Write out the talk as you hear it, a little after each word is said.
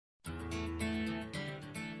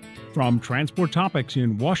From Transport Topics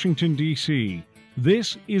in Washington, D.C.,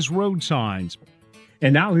 this is RoadSigns.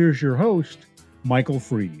 And now here's your host, Michael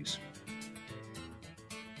Fries.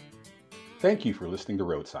 Thank you for listening to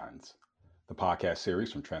RoadSigns, the podcast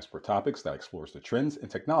series from Transport Topics that explores the trends and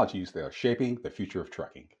technologies that are shaping the future of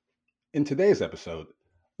trucking. In today's episode,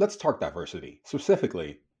 let's talk diversity,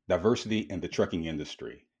 specifically diversity in the trucking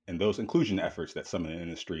industry and those inclusion efforts that some in the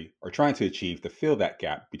industry are trying to achieve to fill that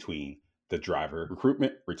gap between the driver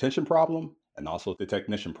recruitment retention problem and also the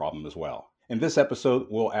technician problem as well. In this episode,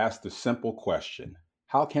 we'll ask the simple question: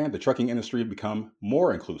 how can the trucking industry become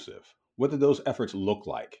more inclusive? What do those efforts look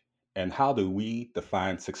like? And how do we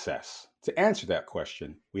define success? To answer that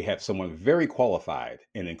question, we have someone very qualified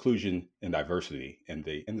in inclusion and diversity in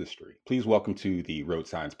the industry. Please welcome to the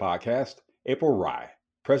RoadSigns podcast, April Rye,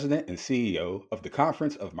 President and CEO of the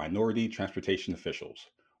Conference of Minority Transportation Officials,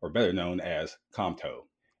 or better known as COMTO.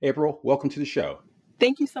 April, welcome to the show.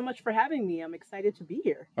 Thank you so much for having me. I'm excited to be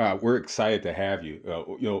here. We're excited to have you.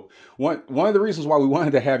 One of the reasons why we wanted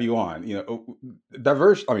to have you on,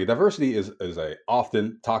 diversity is a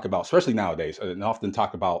often talk about, especially nowadays, an often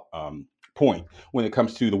talk about point when it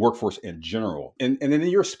comes to the workforce in general. And in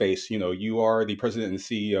your space, you are the president and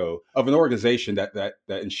CEO of an organization that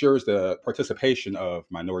ensures the participation of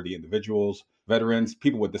minority individuals, veterans,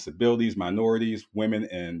 people with disabilities, minorities, women,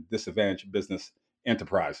 and disadvantaged business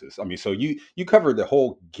enterprises. So you covered the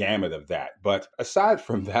whole gamut of that. But aside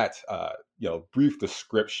from that, brief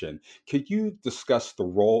description, could you discuss the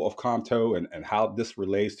role of COMTO and how this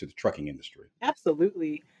relates to the trucking industry?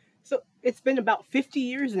 Absolutely. So it's been about 50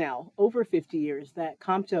 years now, over 50 years, that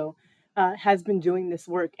COMTO has been doing this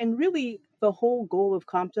work. And really, the whole goal of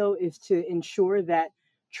COMTO is to ensure that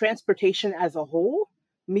transportation as a whole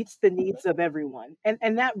meets the needs of everyone.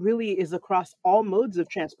 And that really is across all modes of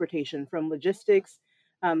transportation, from logistics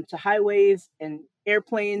to highways and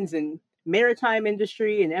airplanes and maritime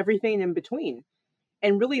industry and everything in between.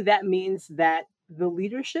 And really that means that the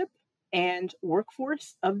leadership and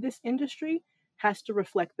workforce of this industry has to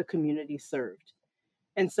reflect the community served.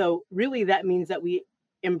 And so really that means that we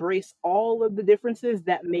embrace all of the differences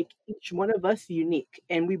that make each one of us unique.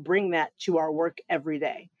 And we bring that to our work every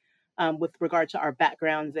day. With regard to our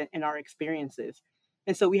backgrounds and our experiences.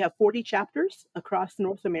 And so we have 40 chapters across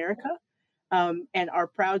North America and are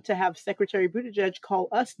proud to have Secretary Buttigieg call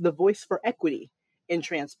us the voice for equity in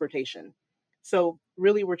transportation. So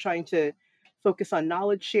really, we're trying to focus on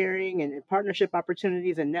knowledge sharing and partnership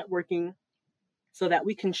opportunities and networking so that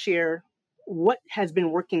we can share what has been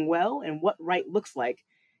working well and what right looks like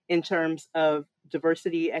in terms of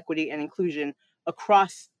diversity, equity, and inclusion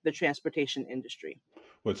across the transportation industry.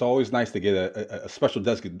 Well, it's always nice to get a special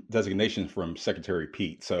designation from Secretary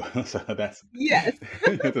Pete. So that's yes,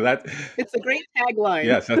 it's a great tagline.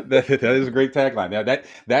 Yes, that is a great tagline. Now that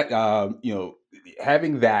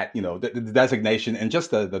having that the designation and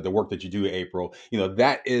just the work that you do, April,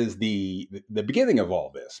 that is the beginning of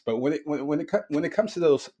all this. But when it comes to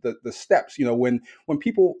those the steps, when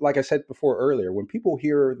people, like I said before earlier, when people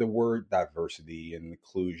hear the word diversity and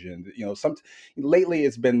inclusion, lately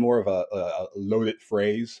it's been more of a loaded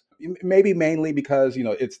phrase. Maybe mainly because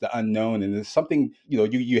it's the unknown and it's something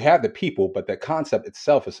you have the people, but the concept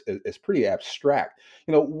itself is pretty abstract.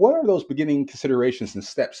 What are those beginning considerations and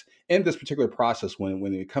steps in this particular process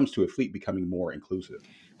when it comes to a fleet becoming more inclusive?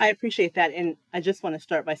 I appreciate that, and I just want to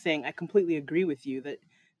start by saying I completely agree with you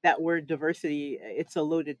that word diversity, it's a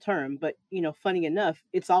loaded term, but funny enough,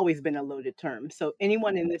 it's always been a loaded term. So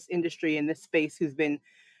anyone in this industry, in this space, who's been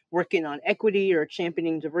working on equity or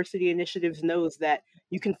championing diversity initiatives knows that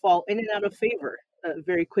you can fall in and out of favor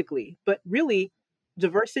very quickly. But really,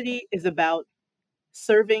 diversity is about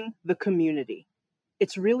serving the community.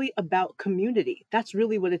 It's really about community. That's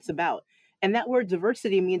really what it's about. And that word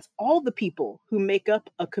diversity means all the people who make up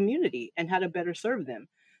a community and how to better serve them.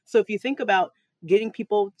 So if you think about getting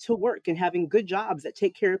people to work and having good jobs that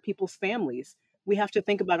take care of people's families, we have to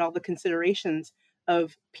think about all the considerations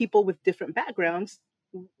of people with different backgrounds,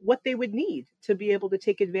 what they would need to be able to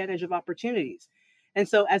take advantage of opportunities. And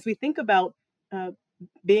so as we think about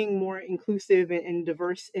being more inclusive and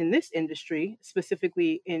diverse in this industry,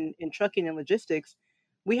 specifically in trucking and logistics,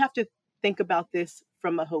 we have to think about this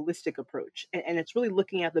from a holistic approach. And it's really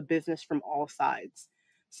looking at the business from all sides.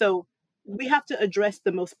 So we have to address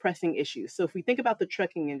the most pressing issues. So if we think about the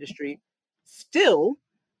trucking industry, still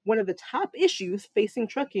one of the top issues facing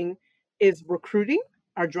trucking is recruiting,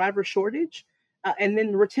 our driver shortage, and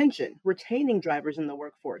then retaining drivers in the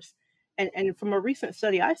workforce. And from a recent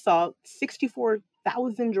study I saw,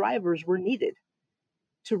 64,000 drivers were needed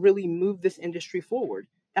to really move this industry forward.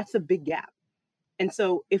 That's a big gap. And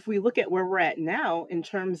so if we look at where we're at now in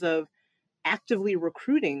terms of actively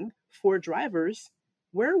recruiting for drivers,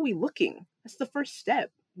 where are we looking? That's the first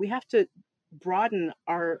step. We have to broaden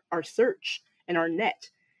our search and our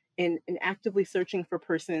net and actively searching for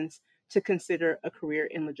persons to consider a career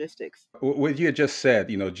in logistics. What you had just said,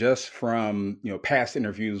 just from past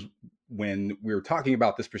interviews when we were talking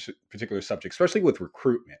about this particular subject, especially with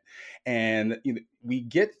recruitment, and we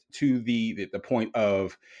get to the point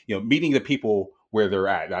of meeting the people where they're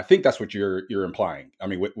at. And I think that's what you're implying. I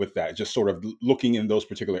mean, with that, just sort of looking in those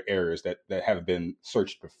particular areas that have been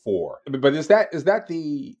searched before. But is that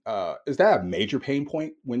a major pain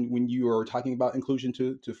point when you are talking about inclusion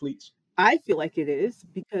to fleets? I feel like it is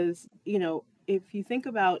because, if you think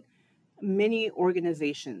about many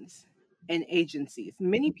organizations and agencies,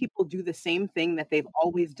 many people do the same thing that they've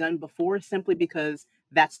always done before simply because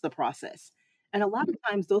that's the process. And a lot of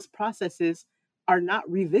times those processes are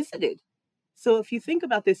not revisited. So if you think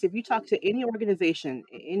about this, if you talk to any organization,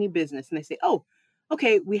 any business, and they say, oh,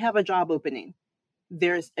 okay, we have a job opening,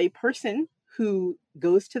 there's a person who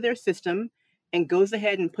goes to their system and goes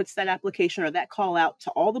ahead and puts that application or that call out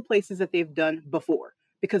to all the places that they've done before,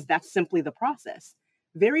 because that's simply the process.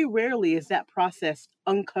 Very rarely is that process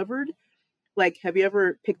uncovered. Like, have you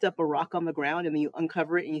ever picked up a rock on the ground and then you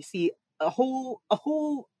uncover it and you see a whole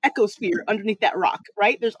ecosphere underneath that rock,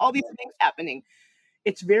 right? There's all these things happening.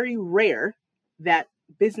 It's very rare that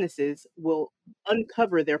businesses will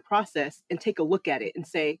uncover their process and take a look at it and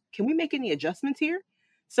say, can we make any adjustments here?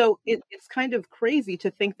 So it's kind of crazy to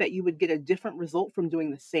think that you would get a different result from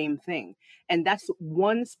doing the same thing. And that's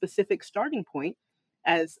one specific starting point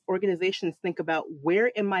as organizations think about,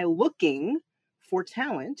 where am I looking for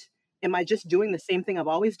talent? Am I just doing the same thing I've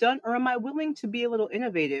always done? Or am I willing to be a little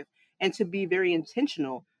innovative and to be very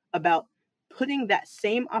intentional about putting that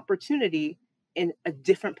same opportunity in a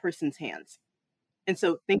different person's hands? And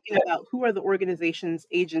so thinking about who are the organizations,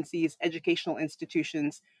 agencies, educational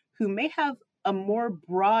institutions who may have a more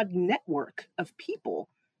broad network of people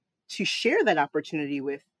to share that opportunity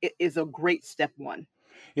with is a great step one.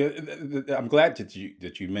 Yeah, I'm glad that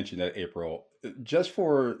you mentioned that, April. Just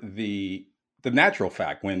for the natural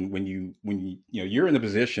fact when you're in a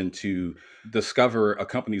position to discover a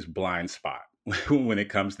company's blind spot when it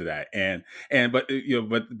comes to that, and but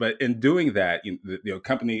but in doing that, the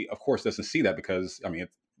company of course doesn't see that because I mean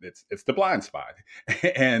it's the blind spot,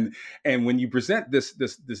 and when you present this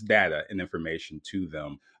data and information to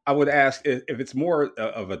them, I would ask if it's more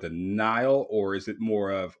of a denial, or is it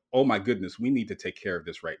more of, oh my goodness, we need to take care of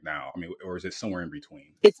this right now? I mean, or is it somewhere in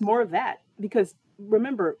between? It's more of that because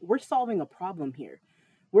remember, we're solving a problem here.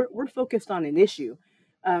 We're focused on an issue.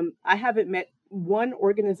 I haven't met one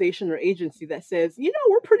organization or agency that says,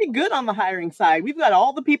 we're pretty good on the hiring side. We've got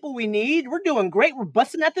all the people we need. We're doing great. We're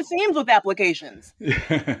busting at the seams with applications.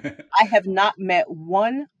 I have not met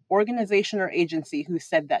one organization or agency who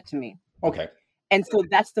said that to me. Okay. And so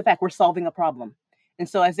that's the fact. We're solving a problem. And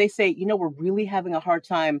so as they say, we're really having a hard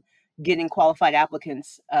time getting qualified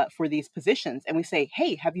applicants for these positions. And we say,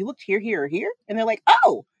 hey, have you looked here, here, or here? And they're like,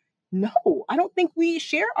 oh, no, I don't think we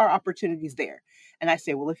share our opportunities there. And I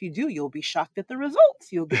say, well, if you do, you'll be shocked at the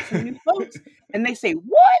results. You'll get some new folks. And they say,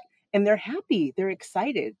 what? And they're happy. They're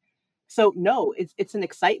excited. So no, it's an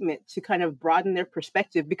excitement to kind of broaden their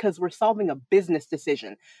perspective because we're solving a business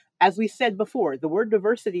decision. As we said before, the word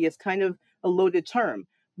diversity is kind of a loaded term.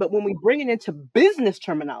 But when we bring it into business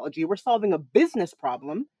terminology, we're solving a business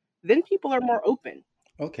problem, then people are more open.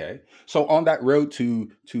 Okay. So on that road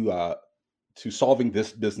to solving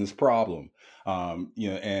this business problem,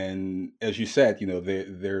 and as you said,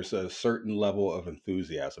 there's a certain level of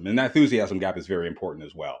enthusiasm, and that enthusiasm gap is very important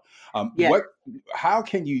as well. Yeah. How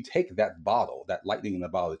can you take that lightning in the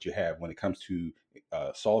bottle that you have when it comes to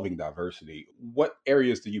solving diversity? What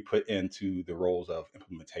areas do you put into the roles of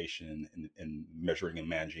implementation and measuring and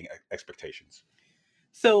managing expectations?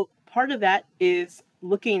 So part of that is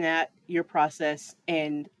looking at your process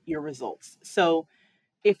and your results. So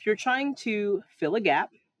if you're trying to fill a gap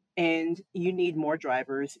and you need more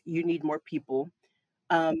drivers, you need more people,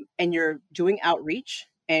 and you're doing outreach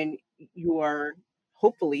and you are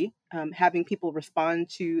hopefully having people respond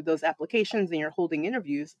to those applications and you're holding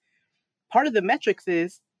interviews, part of the metrics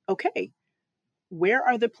is, okay, where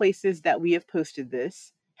are the places that we have posted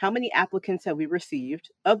this? How many applicants have we received?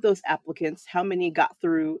 Of those applicants, how many got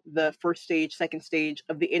through the first stage, second stage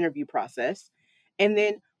of the interview process? And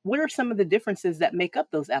then what are some of the differences that make up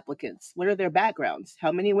those applicants? What are their backgrounds?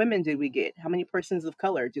 How many women did we get? How many persons of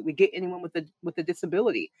color? Did we get anyone with a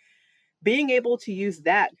disability? Being able to use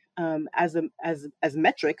that as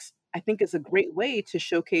metrics, I think is a great way to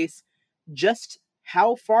showcase just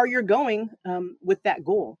how far you're going with that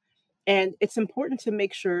goal. And it's important to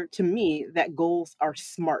make sure, to me, that goals are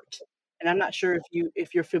SMART. And I'm not sure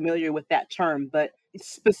if you're familiar with that term, but it's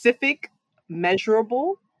specific,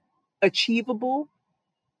 measurable, achievable,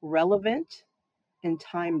 relevant, and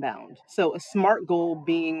time bound. So a SMART goal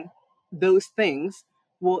being those things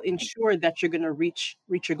will ensure that you're going to reach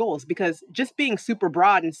your goals, because just being super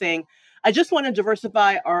broad and saying I just want to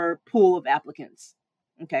diversify our pool of applicants.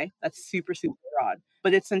 Okay, that's super broad.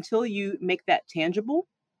 But it's until you make that tangible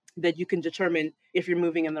that you can determine if you're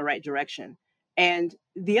moving in the right direction. And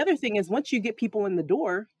the other thing is, once you get people in the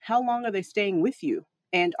door, how long are they staying with you?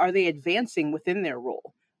 And are they advancing within their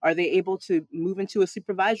role? Are they able to move into a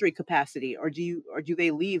supervisory capacity, or do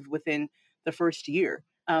they leave within the first year?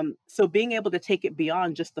 So being able to take it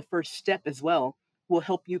beyond just the first step as well will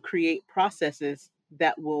help you create processes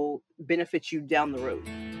that will benefit you down the road.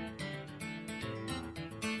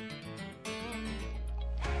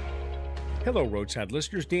 Hello, roadside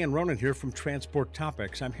listeners. Dan Ronan here from Transport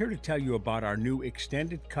Topics. I'm here to tell you about our new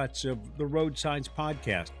extended cuts of the RoadSigns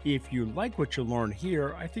podcast. If you like what you learn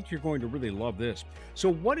here, I think you're going to really love this.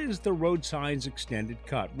 So what is the RoadSigns extended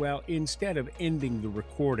cut? Well, instead of ending the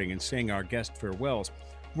recording and saying our guest farewells,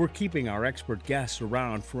 we're keeping our expert guests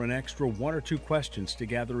around for an extra 1 or 2 questions to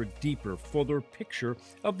gather a deeper, fuller picture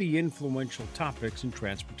of the influential topics in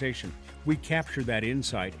transportation. We capture that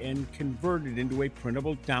insight and convert it into a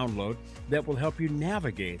printable download that will help you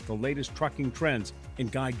navigate the latest trucking trends and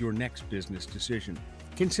guide your next business decision.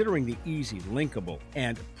 Considering the easy, linkable,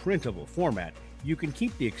 and printable format, you can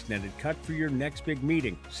keep the extended cut for your next big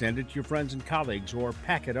meeting, send it to your friends and colleagues, or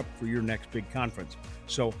pack it up for your next big conference.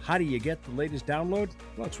 So how do you get the latest download?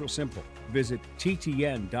 Well, it's real simple. Visit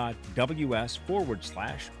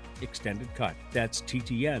ttn.ws/extended cut. That's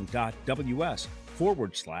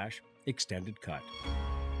ttn.ws/extended cut.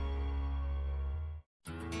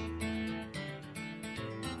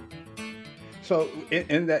 So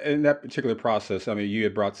in that particular process, I mean, you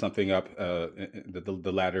had brought something up,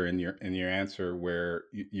 the latter in your answer, where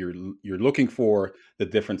you're looking for the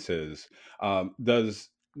differences. Does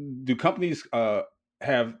do companies have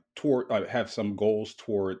some goals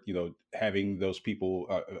toward having those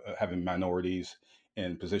people having minorities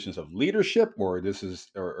in positions of leadership, or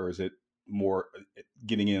or is it more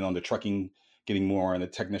getting in on the trucking, getting more on the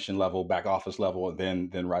technician level, back office level, and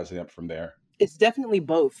then rising up from there? It's definitely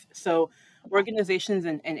both. So organizations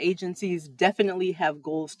and agencies definitely have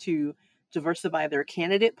goals to diversify their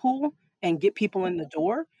candidate pool and get people in the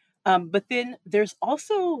door. But then there's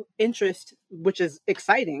also interest, which is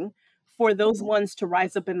exciting, for those ones to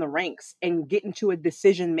rise up in the ranks and get into a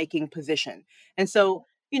decision making position. And so,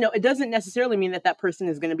 it doesn't necessarily mean that that person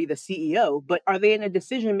is going to be the CEO, but are they in a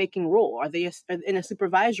decision making role? Are they in a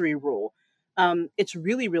supervisory role? It's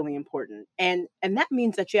really, really important. And that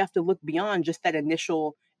means that you have to look beyond just that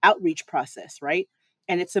initial outreach process, right?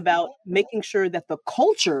 And it's about making sure that the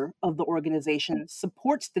culture of the organization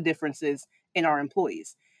supports the differences in our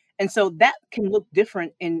employees. And so that can look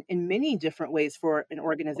different in many different ways for an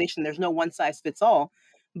organization. There's no one size fits all.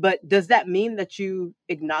 But does that mean that you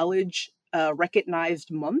acknowledge recognized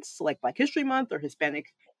months like Black History Month or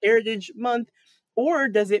Hispanic Heritage Month? Or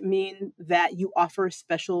does it mean that you offer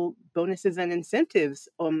special bonuses and incentives,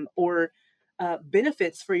 or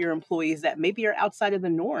benefits for your employees that maybe are outside of the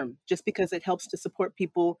norm, just because it helps to support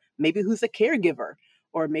people, maybe who's a caregiver,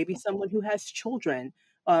 or maybe someone who has children,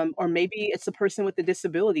 or maybe it's a person with a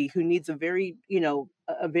disability who needs a very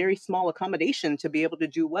small accommodation to be able to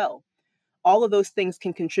do well. All of those things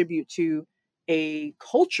can contribute to a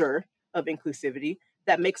culture of inclusivity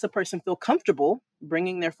that makes a person feel comfortable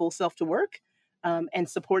bringing their full self to work, and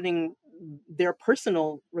supporting their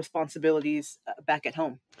personal responsibilities back at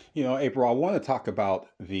home. April, I want to talk about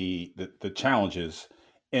the challenges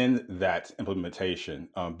in that implementation.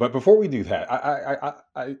 But before we do that,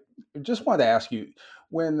 I just wanted to ask you,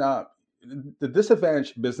 when the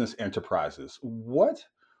disadvantaged business enterprises, what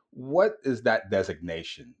is that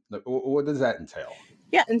designation? What does that entail?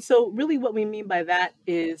 Yeah, and so really what we mean by that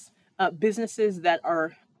is businesses that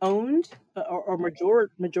are owned or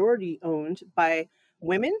majority owned by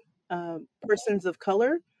women, persons of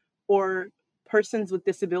color, or persons with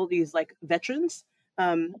disabilities like veterans,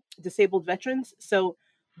 disabled veterans. So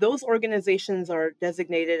those organizations are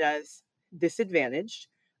designated as disadvantaged,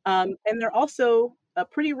 and they're also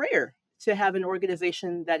pretty rare to have an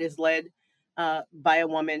organization that is led by a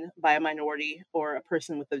woman, by a minority, or a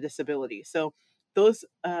person with a disability. So those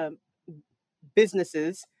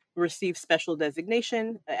businesses receive special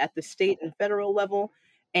designation at the state and federal level.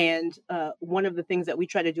 And one of the things that we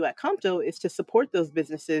try to do at COMTO is to support those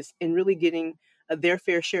businesses in really getting their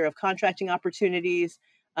fair share of contracting opportunities,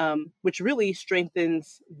 which really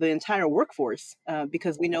strengthens the entire workforce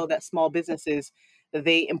because we know that small businesses,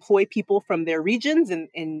 they employ people from their regions and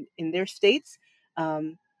in their states.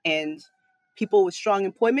 And people with strong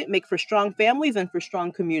employment make for strong families and for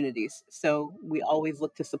strong communities. So we always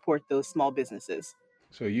look to support those small businesses.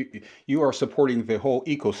 So you are supporting the whole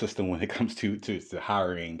ecosystem when it comes to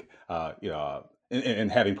hiring,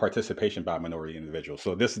 and having participation by minority individuals.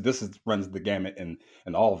 So runs the gamut and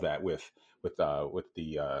all of that with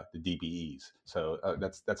the DBEs. So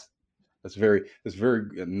that's very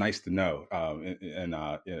nice to know,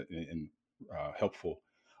 and helpful.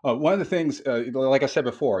 One of the things, like I said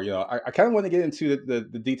before, I kind of want to get into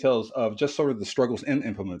the details of just sort of the struggles in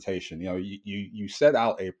implementation. You set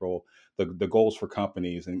out, April, the goals for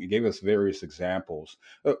companies, and you gave us various examples.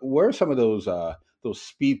 What are some of those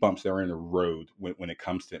speed bumps that are in the road when it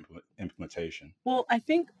comes to implementation? Well, I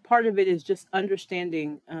think part of it is just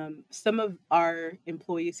understanding some of our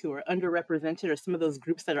employees who are underrepresented, or some of those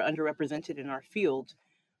groups that are underrepresented in our field.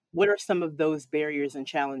 What are some of those barriers and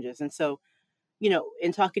challenges? And so,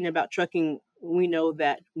 in talking about trucking, we know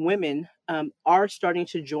that women are starting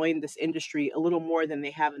to join this industry a little more than they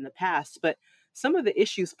have in the past, but some of the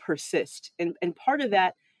issues persist. And part of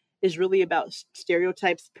that is really about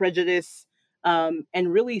stereotypes, prejudice, and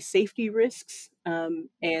really safety risks,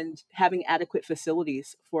 and having adequate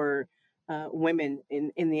facilities for women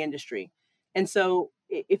in the industry. And so,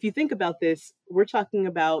 if you think about this, we're talking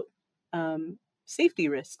about safety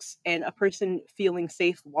risks and a person feeling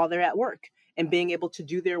safe while they're at work and being able to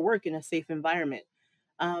do their work in a safe environment.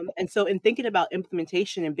 And so, in thinking about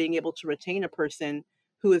implementation and being able to retain a person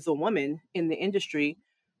who is a woman in the industry,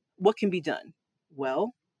 what can be done?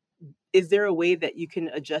 Well, is there a way that you can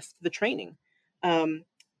adjust the training? Um,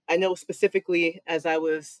 I know specifically as I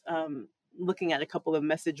was looking at a couple of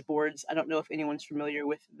message boards, I don't know if anyone's familiar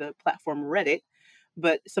with the platform Reddit,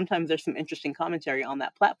 but sometimes there's some interesting commentary on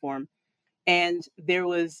that platform. And there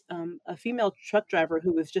was a female truck driver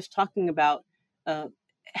who was just talking about uh,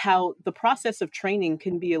 how the process of training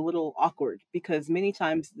can be a little awkward because many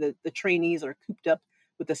times the trainees are cooped up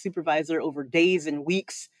with the supervisor over days and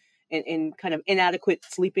weeks in kind of inadequate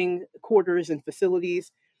sleeping quarters and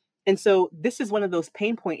facilities. And so this is one of those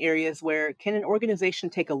pain point areas where can an organization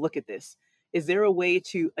take a look at this? Is there a way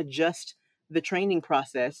to adjust the training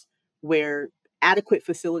process where adequate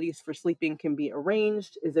facilities for sleeping can be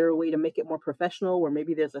arranged? Is there a way to make it more professional where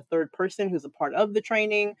maybe there's a third person who's a part of the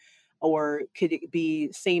training? Or could it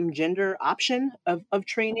be same gender option of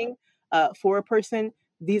training for a person?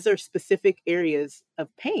 These are specific areas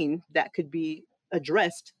of pain that could be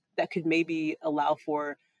addressed that could maybe allow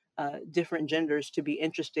for different genders to be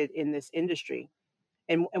interested in this industry.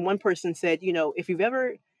 And one person said, if you've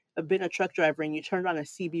ever been a truck driver and you turned on a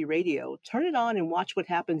CB radio, turn it on and watch what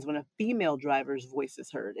happens when a female driver's voice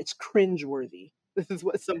is heard. It's cringeworthy. This is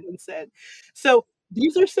what someone said. So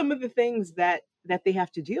these are some of the things that they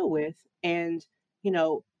have to deal with. And, you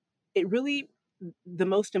know, it really, the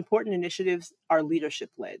most important initiatives are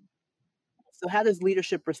leadership led. So how does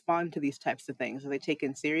leadership respond to these types of things? Are they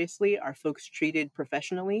taken seriously? Are folks treated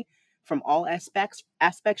professionally from all aspects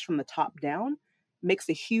from the top down? Makes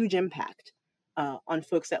a huge impact on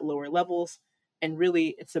folks at lower levels. And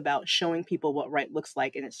really, it's about showing people what right looks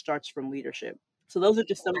like, and it starts from leadership. So those are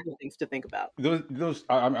just some of the things to think about.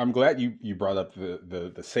 I'm glad you brought up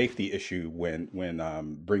the safety issue when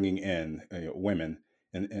bringing in women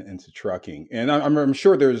into trucking, and I'm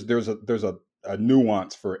sure there's a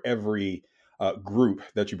nuance for every group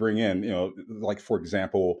that you bring in. Like for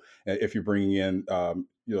example, if you're bringing in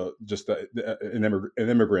just an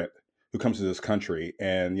immigrant who comes to this country,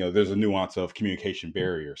 and there's a nuance of communication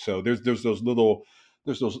barrier. So there's those little.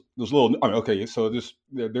 I mean, okay, so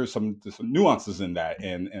there's some nuances in that,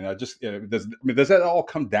 and I just does that all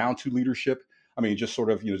come down to leadership? I mean, just sort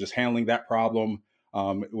of just handling that problem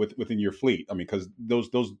within your fleet. I mean, because those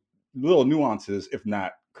little nuances, if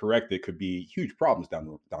not corrected, could be huge problems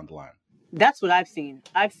down the line. That's what I've seen.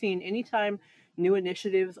 I've seen anytime new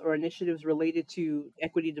initiatives or initiatives related to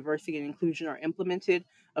equity, diversity, and inclusion are implemented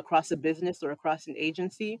across a business or across an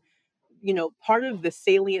agency, part of the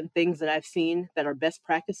salient things that I've seen that are best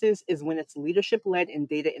practices is when it's leadership led and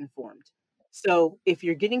data informed. So if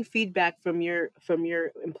you're getting feedback from your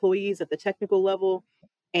employees at the technical level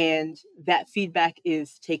and that feedback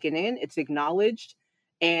is taken in, it's acknowledged,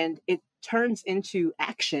 and it turns into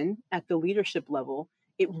action at the leadership level,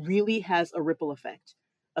 it really has a ripple effect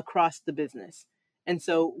across the business. And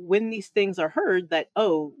so when these things are heard that,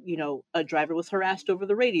 oh, a driver was harassed over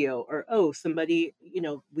the radio, or, oh, somebody,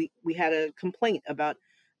 we had a complaint about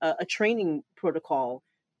a training protocol,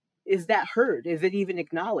 is that heard? Is it even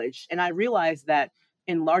acknowledged? And I realized that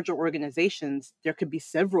in larger organizations, there could be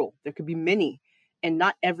several, there could be many, and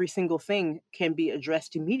not every single thing can be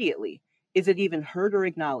addressed immediately. Is it even heard or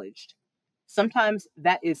acknowledged? Sometimes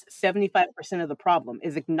that is 75% of the problem,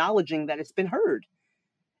 is acknowledging that it's been heard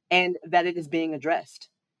and that it is being addressed.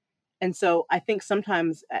 And so I think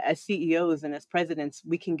sometimes as CEOs and as presidents,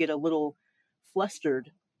 we can get a little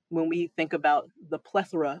flustered when we think about the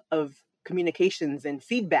plethora of communications and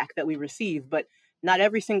feedback that we receive, but not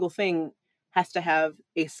every single thing has to have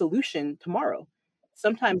a solution tomorrow.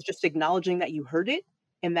 Sometimes just acknowledging that you heard it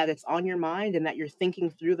and that it's on your mind and that you're thinking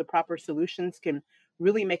through the proper solutions can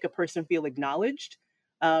really make a person feel acknowledged.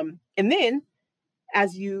 And then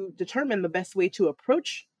as you determine the best way to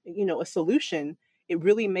approach, a solution, it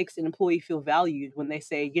really makes an employee feel valued when they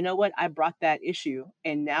say, you know what, I brought that issue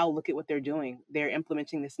and now look at what they're doing. They're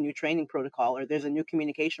implementing this new training protocol, or there's a new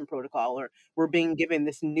communication protocol, or we're being given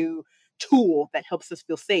this new tool that helps us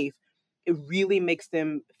feel safe. It really makes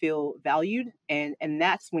them feel valued. And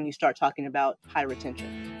that's when you start talking about high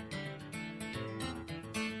retention.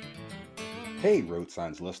 Hey, Road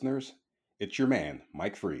Signs listeners. It's your man,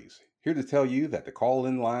 Mike Freeze, here to tell you that the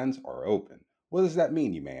call-in lines are open. What does that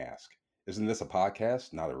mean, you may ask? Isn't this a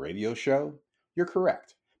podcast, not a radio show? You're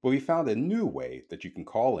correct, but we found a new way that you can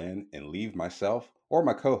call in and leave myself or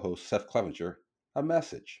my co-host, Seth Clevenger, a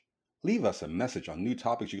message. Leave us a message on new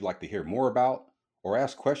topics you'd like to hear more about, or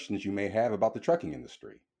ask questions you may have about the trucking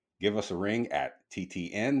industry. Give us a ring at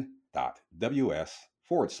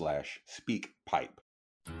ttn.ws/speakpipe.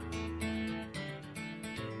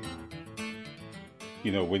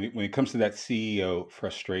 When it comes to that CEO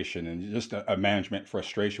frustration and just a management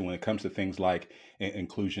frustration when it comes to things like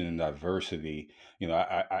inclusion and diversity,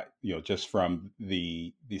 just from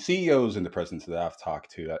the CEOs and the presidents that I've talked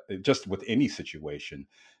to, just with any situation,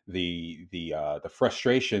 the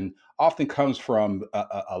frustration often comes from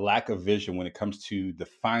a lack of vision when it comes to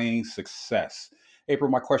defining success. April,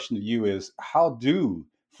 my question to you is: how do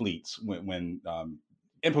fleets, when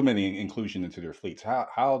implementing inclusion into their fleets,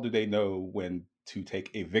 how do they know when to take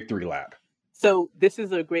a victory lap? So this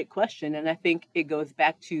is a great question, and I think it goes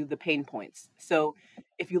back to the pain points. So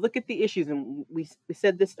if you look at the issues, and we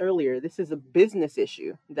said this earlier, this is a business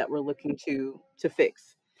issue that we're looking to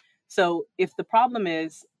fix. So if the problem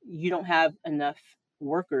is you don't have enough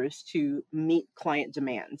workers to meet client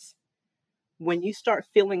demands, when you start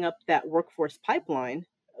filling up that workforce pipeline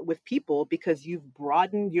with people because you've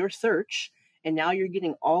broadened your search and now you're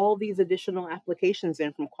getting all these additional applications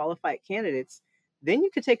in from qualified candidates, then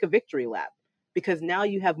you could take a victory lap because now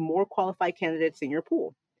you have more qualified candidates in your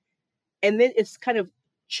pool. And then it's kind of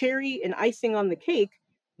cherry and icing on the cake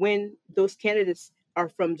when those candidates are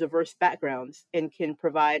from diverse backgrounds and can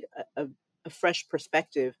provide a fresh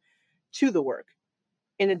perspective to the work.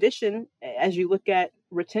 In addition, as you look at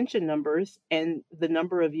retention numbers and the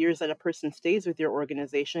number of years that a person stays with your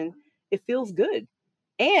organization, it feels good.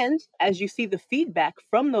 And as you see the feedback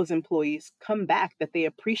from those employees come back that they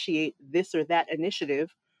appreciate this or that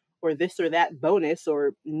initiative or this or that bonus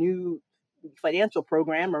or new financial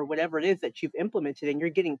program or whatever it is that you've implemented, and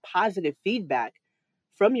you're getting positive feedback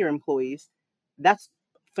from your employees, that's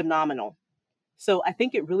phenomenal. So I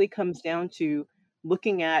think it really comes down to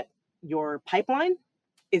looking at your pipeline.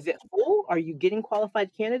 Is it full? Are you getting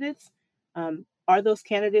qualified candidates? Are those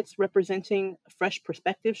candidates representing fresh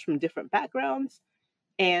perspectives from different backgrounds?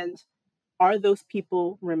 And are those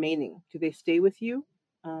people remaining? Do they stay with you?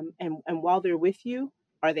 And while they're with you,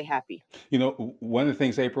 are they happy? One of the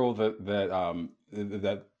things, April, that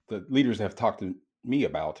the leaders have talked to me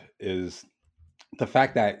about is the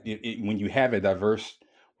fact that when you have a diverse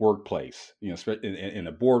workplace, in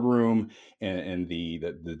a boardroom, in the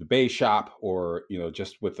debate shop, or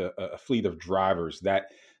just with a fleet of drivers,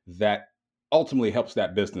 that ultimately helps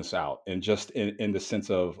that business out, and just in the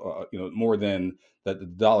sense of more than the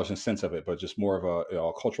dollars and cents of it, but just more of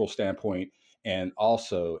a cultural standpoint, and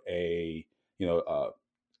also a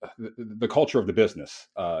the culture of the business,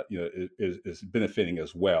 is benefiting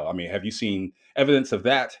as well. I mean, have you seen evidence of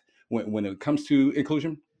that when it comes to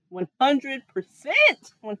inclusion? 100%.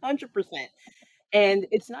 100%. And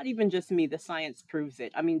it's not even just me, the science proves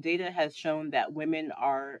it. I mean, data has shown that women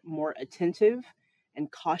are more attentive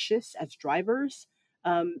and cautious as drivers,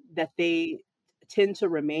 that they tend to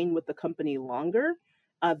remain with the company longer.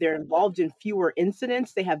 They're involved in fewer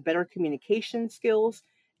incidents, they have better communication skills,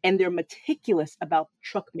 and they're meticulous about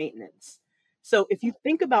truck maintenance. So, if you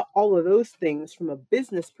think about all of those things from a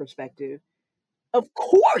business perspective, of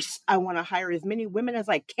course, I want to hire as many women as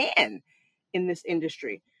I can in this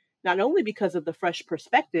industry, not only because of the fresh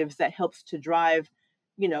perspectives that helps to drive,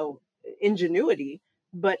 you know, ingenuity,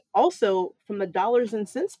 but also from the dollars and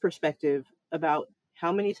cents perspective about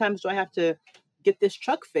how many times do I have to get this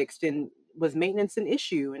truck fixed, and was maintenance an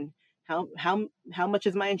issue, and how much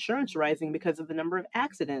is my insurance rising because of the number of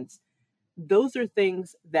accidents. Those are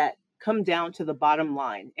things that come down to the bottom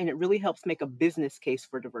line, and it really helps make a business case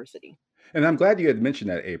for diversity. And I'm glad you had mentioned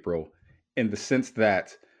that, April, in the sense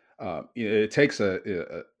that it takes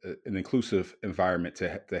an inclusive environment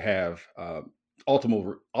to have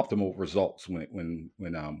optimal results when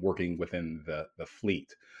working within the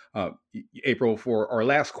fleet. April, for our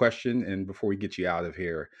last question, and before we get you out of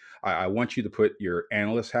here, I want you to put your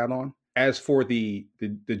analyst hat on. As for the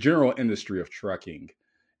general industry of trucking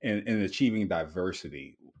and achieving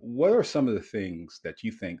diversity, what are some of the things that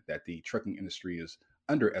you think that the trucking industry is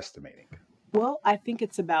underestimating? Well, I think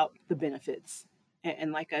it's about the benefits.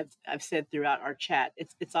 And like I've said throughout our chat,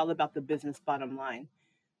 it's all about the business bottom line.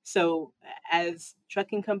 So as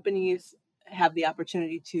trucking companies have the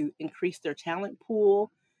opportunity to increase their talent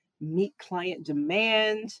pool, meet client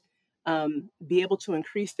demand, be able to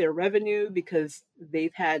increase their revenue because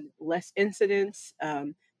they've had less incidents,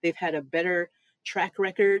 they've had a better track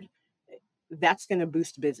record, that's going to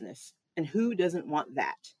boost business. And who doesn't want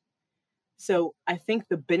that? So I think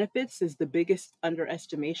the benefits is the biggest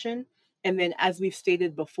underestimation. And then, as we've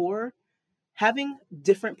stated before, having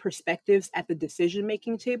different perspectives at the decision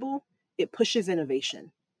making table, it pushes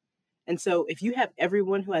innovation. And so if you have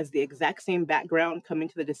everyone who has the exact same background coming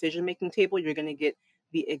to the decision making table, you're going to get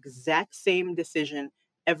the exact same decision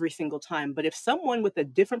every single time. But if someone with a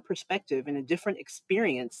different perspective and a different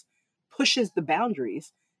experience pushes the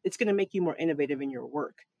boundaries, it's going to make you more innovative in your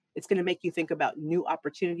work. It's going to make you think about new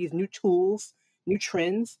opportunities, new tools, new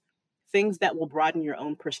trends, things that will broaden your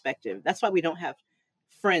own perspective. That's why we don't have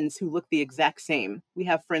friends who look the exact same. We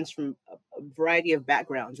have friends from a variety of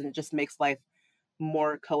backgrounds, and it just makes life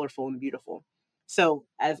more colorful and beautiful. So,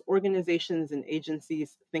 as organizations and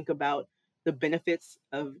agencies think about the benefits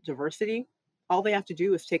of diversity, all they have to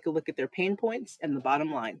do is take a look at their pain points and the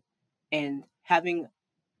bottom line. And having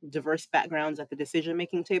diverse backgrounds at the decision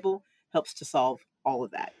making table helps to solve all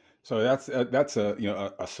of that. So that's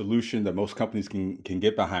a a solution that most companies can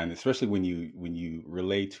get behind, especially when you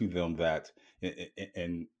relay to them that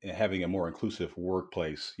in having a more inclusive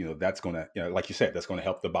workplace, that's going to, like you said, that's going to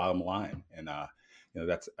help the bottom line. And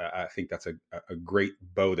that's I think that's a great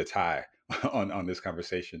bow to tie on this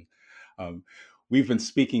conversation. Um, we've been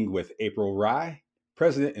speaking with April Rye,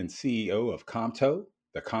 President and CEO of COMTO,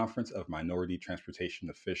 the Conference of Minority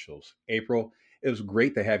Transportation Officials. April, it was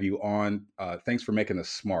great to have you on. Thanks for making us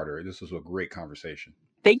smarter. This was a great conversation.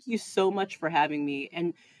 Thank you so much for having me.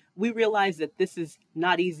 And we realize that this is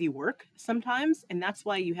not easy work sometimes, and that's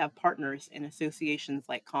why you have partners and associations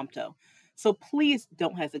like COMTO. So please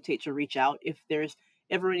don't hesitate to reach out if there's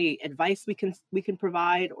ever any advice we can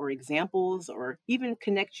provide, or examples, or even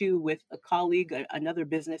connect you with a colleague, another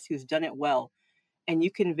business who's done it well. And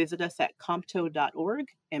you can visit us at comto.org,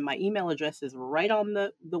 and my email address is right on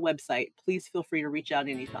the website. Please feel free to reach out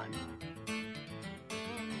anytime.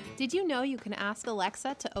 Did you know you can ask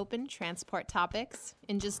Alexa to open Transport Topics?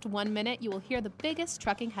 In just 1 minute, you will hear the biggest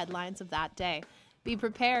trucking headlines of that day. Be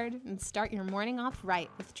prepared and start your morning off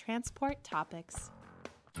right with Transport Topics.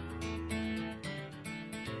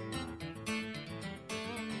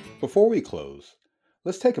 Before we close,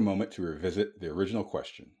 let's take a moment to revisit the original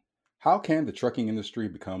question. How can the trucking industry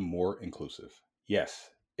become more inclusive?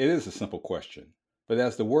 Yes, it is a simple question, but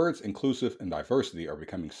as the words inclusive and diversity are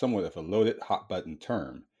becoming somewhat of a loaded hot button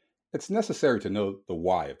term, it's necessary to know the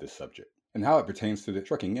why of this subject and how it pertains to the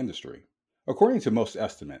trucking industry. According to most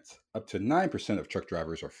estimates, up to 9% of truck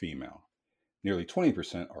drivers are female, nearly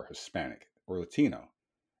 20% are Hispanic or Latino,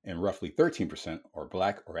 and roughly 13% are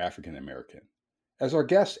Black or African American. As our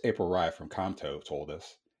guest April Rye from COMTO told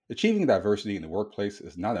us, achieving diversity in the workplace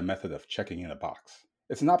is not a method of checking in a box.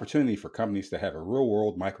 It's an opportunity for companies to have a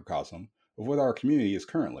real-world microcosm of what our community is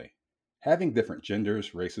currently. Having different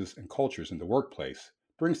genders, races, and cultures in the workplace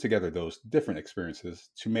brings together those different experiences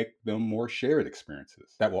to make them more shared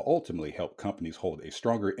experiences that will ultimately help companies hold a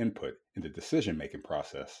stronger input in the decision-making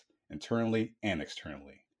process, internally and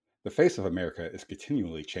externally. The face of America is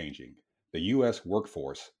continually changing. The U.S.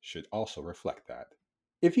 workforce should also reflect that.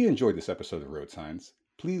 If you enjoyed this episode of Road Signs,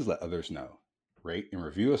 please let others know. Rate and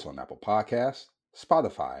review us on Apple Podcasts,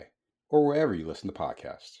 Spotify, or wherever you listen to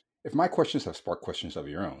podcasts. If my questions have sparked questions of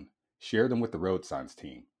your own, share them with the Road Signs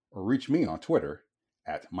team, or reach me on Twitter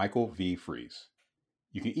at Michael V. Fries.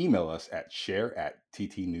 You can email us at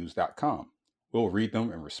share@ttnews.com. We'll read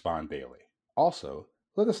them and respond daily. Also,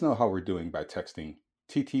 let us know how we're doing by texting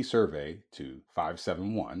TT Survey to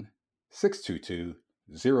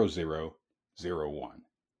 571-622-0000.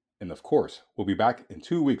 And of course, we'll be back in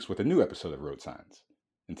 2 weeks with a new episode of Road Signs.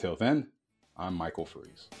 Until then, I'm Michael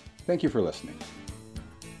Freeze. Thank you for listening.